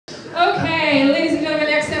Okay, ladies and gentlemen,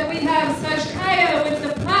 next up we have SahjKaya with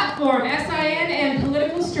the platform, S.I.N. and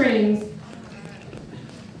political strings.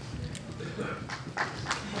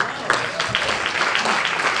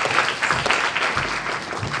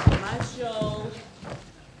 My show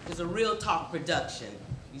is a real talk production.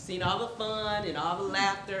 You've seen all the fun and all the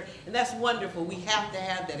laughter, and that's wonderful. We have to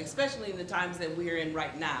have that, especially in the times that we're in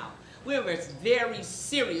right now. We're in a very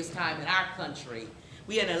serious time in our country.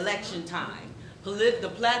 We're in election time.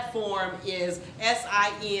 The platform is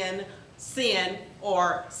S.I.N, sin,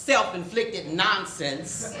 or self-inflicted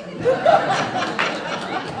nonsense,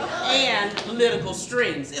 and political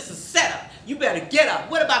strings. It's a setup. You better get up.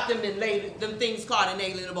 What about them things called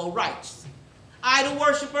inalienable rights? Idol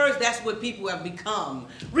worshipers, that's what people have become.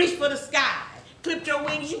 Reach for the sky. Clipped your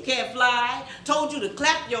wings, you can't fly. Told you to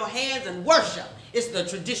clap your hands and worship. It's the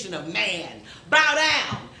tradition of man. Bow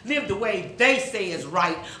down. Live the way they say is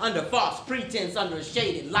right, under false pretense, under a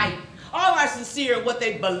shaded light. All are sincere in what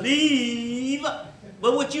they believe,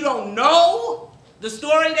 but what you don't know, the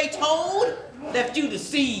story they told, left you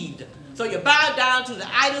deceived. So you bowed down to the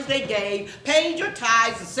idols they gave, paid your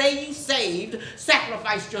tithes to say you saved,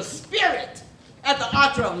 sacrificed your spirit at the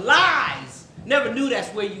altar of lies. Never knew that's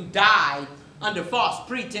where you died, under false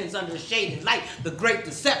pretense, under a shaded light, the great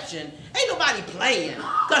deception. Ain't nobody playing,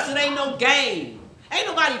 because it ain't no game. Ain't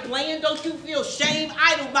nobody playing. Don't you feel shame?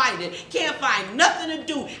 Idle-minded. Can't find nothing to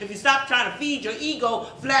do if you stop trying to feed your ego,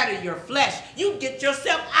 flatter your flesh. You get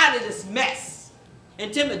yourself out of this mess.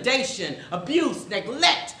 Intimidation, abuse,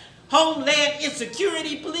 neglect, homeland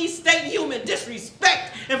insecurity, police state human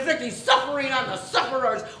disrespect, inflicting suffering on the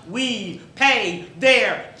sufferers. We pay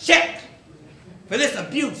their check for this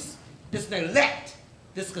abuse, this neglect.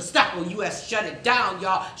 This Gestapo, U.S., shut it down,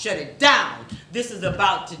 y'all. Shut it down. This is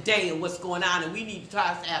about today and what's going on, and we need to try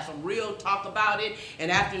to have some real talk about it.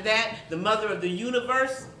 And after that, the mother of the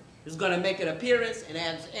universe is going to make an appearance and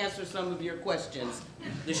answer some of your questions.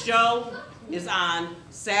 The show is on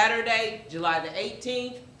Saturday, July the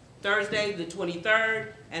 18th, Thursday the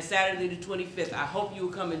 23rd, and Saturday the 25th. I hope you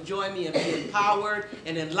will come and join me and be empowered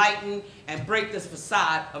and enlightened and break this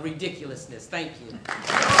facade of ridiculousness. Thank you.